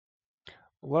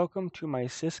Welcome to my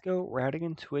Cisco routing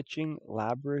and switching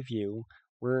lab review.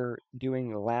 We're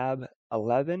doing lab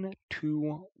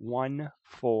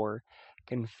 11214,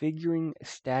 configuring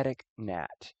static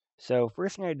NAT. So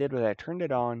first thing I did was I turned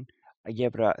it on. I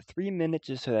gave it about 3 minutes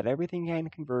just so that everything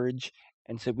can converge,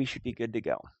 and so we should be good to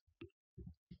go.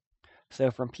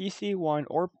 So from PC1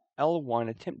 or L1,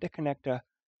 attempt to connect to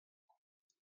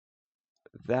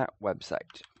that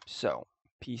website. So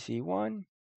PC1,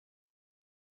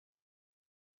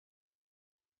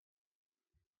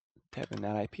 type in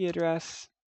that IP address,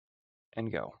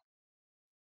 and go.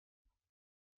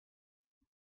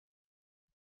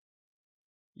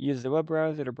 Use the web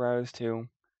browser to browse to.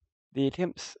 The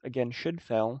attempts, again, should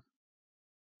fail.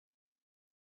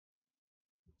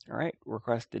 All right,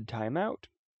 requested timeout.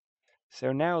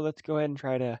 So now let's go ahead and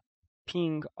try to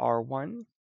ping R1,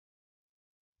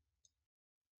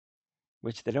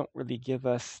 which they don't really give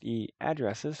us the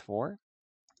addresses for.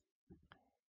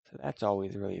 So that's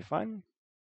always really fun.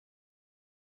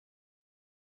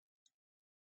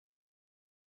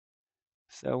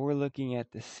 So we're looking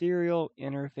at the serial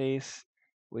interface,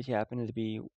 which happens to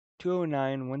be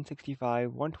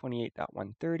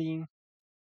 209.165.128.130.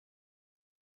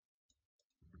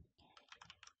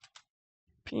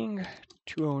 Ping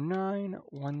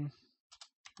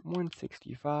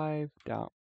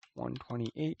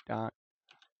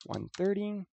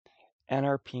 209.165.128.130, and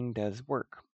our ping does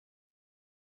work.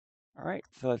 All right,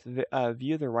 so let's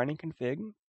view the running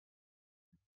config.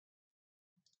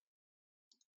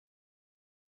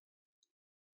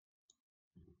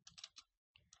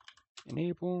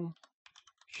 Enable,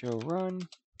 show run.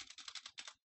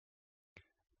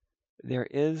 There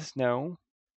is no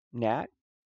NAT,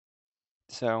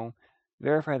 so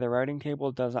verify the routing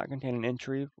table does not contain an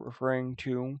entry referring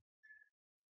to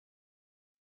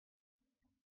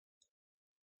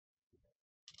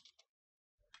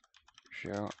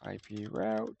show IP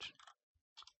route.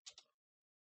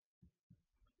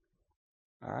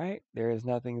 All right, there is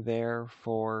nothing there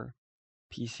for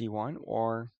PC1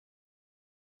 or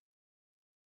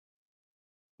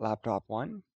laptop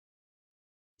 1.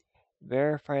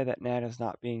 Verify that NAT is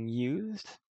not being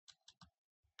used.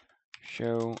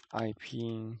 Show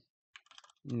IP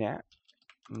NAT,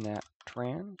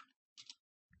 NAT-tran,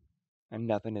 and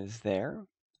nothing is there.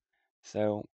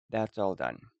 So that's all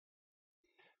done.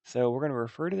 So we're going to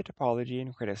refer to the topology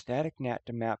and create a static NAT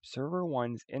to map server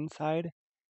 1's inside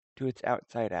to its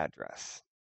outside address.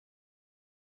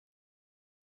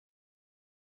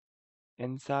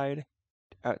 Inside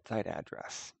to outside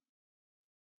address.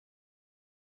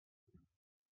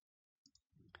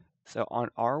 So on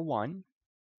R1,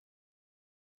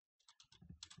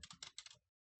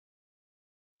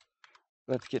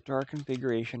 let's get to our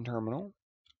configuration terminal.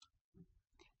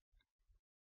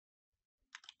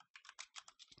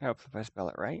 Helps if I spell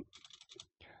it right.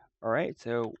 All right,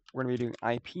 so we're going to be doing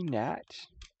IP NAT.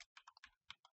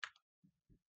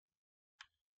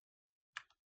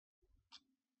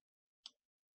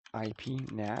 IP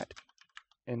NAT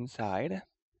inside.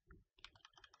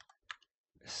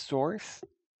 Source,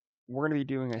 we're going to be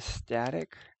doing a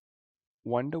static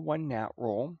 1-to-1 NAT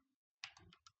role.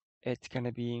 It's going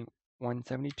to be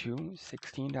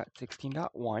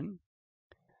 172.16.16.1,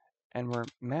 and we're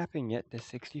mapping it to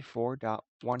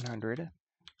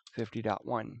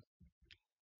 64.150.1.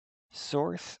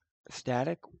 Source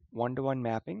static 1-to-1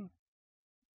 mapping.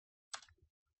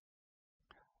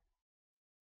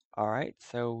 All right,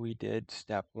 so we did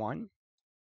step 1.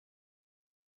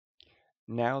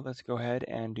 Now let's go ahead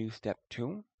and do step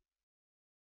 2.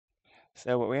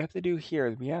 So what we have to do here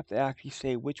is we have to actually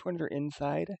say which ones are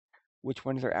inside, which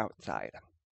ones are outside.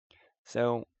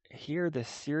 So here the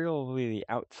serial will be the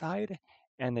outside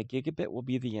and the gigabit will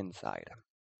be the inside.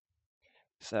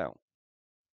 So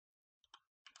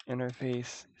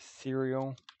interface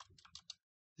serial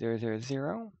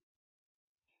 000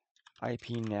 IP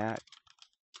NAT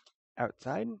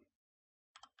outside,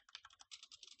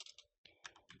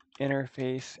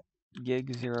 interface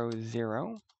gig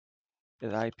 00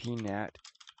 is IP NAT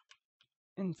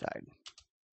inside.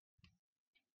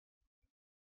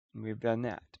 And we've done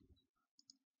that.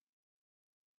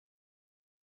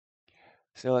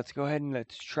 So let's go ahead and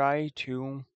let's try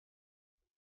to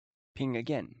ping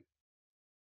again.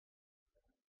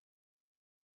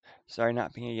 Sorry,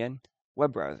 not ping again.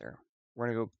 Web browser. We're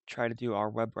going to go try to do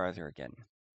our web browser again.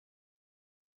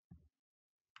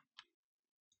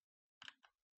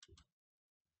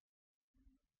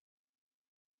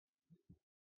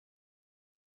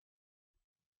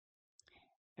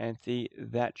 And see,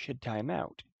 that should time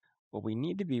out. What we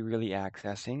need to be really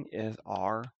accessing is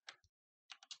our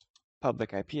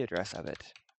public IP address of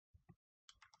it.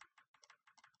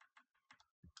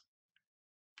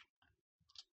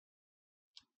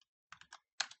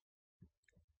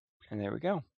 And there we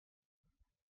go.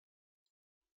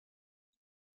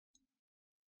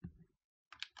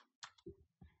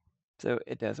 So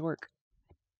it does work.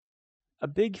 A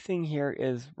big thing here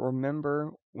is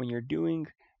remember when you're doing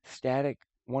static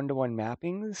one-to-one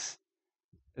mappings,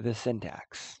 the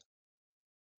syntax.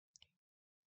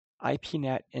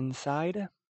 IPNAT inside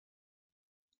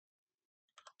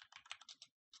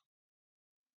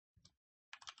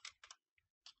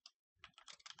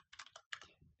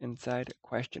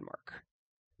question mark.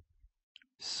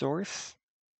 Source,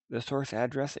 the source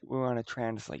address that we want to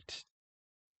translate.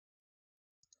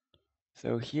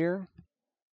 So here,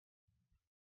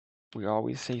 we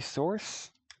always say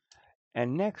source.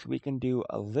 And next we can do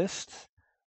a list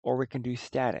or we can do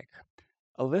static.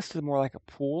 A list is more like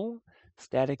a pool.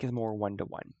 Static is more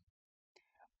one-to-one.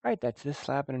 All right, that's this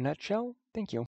lab in a nutshell. Thank you.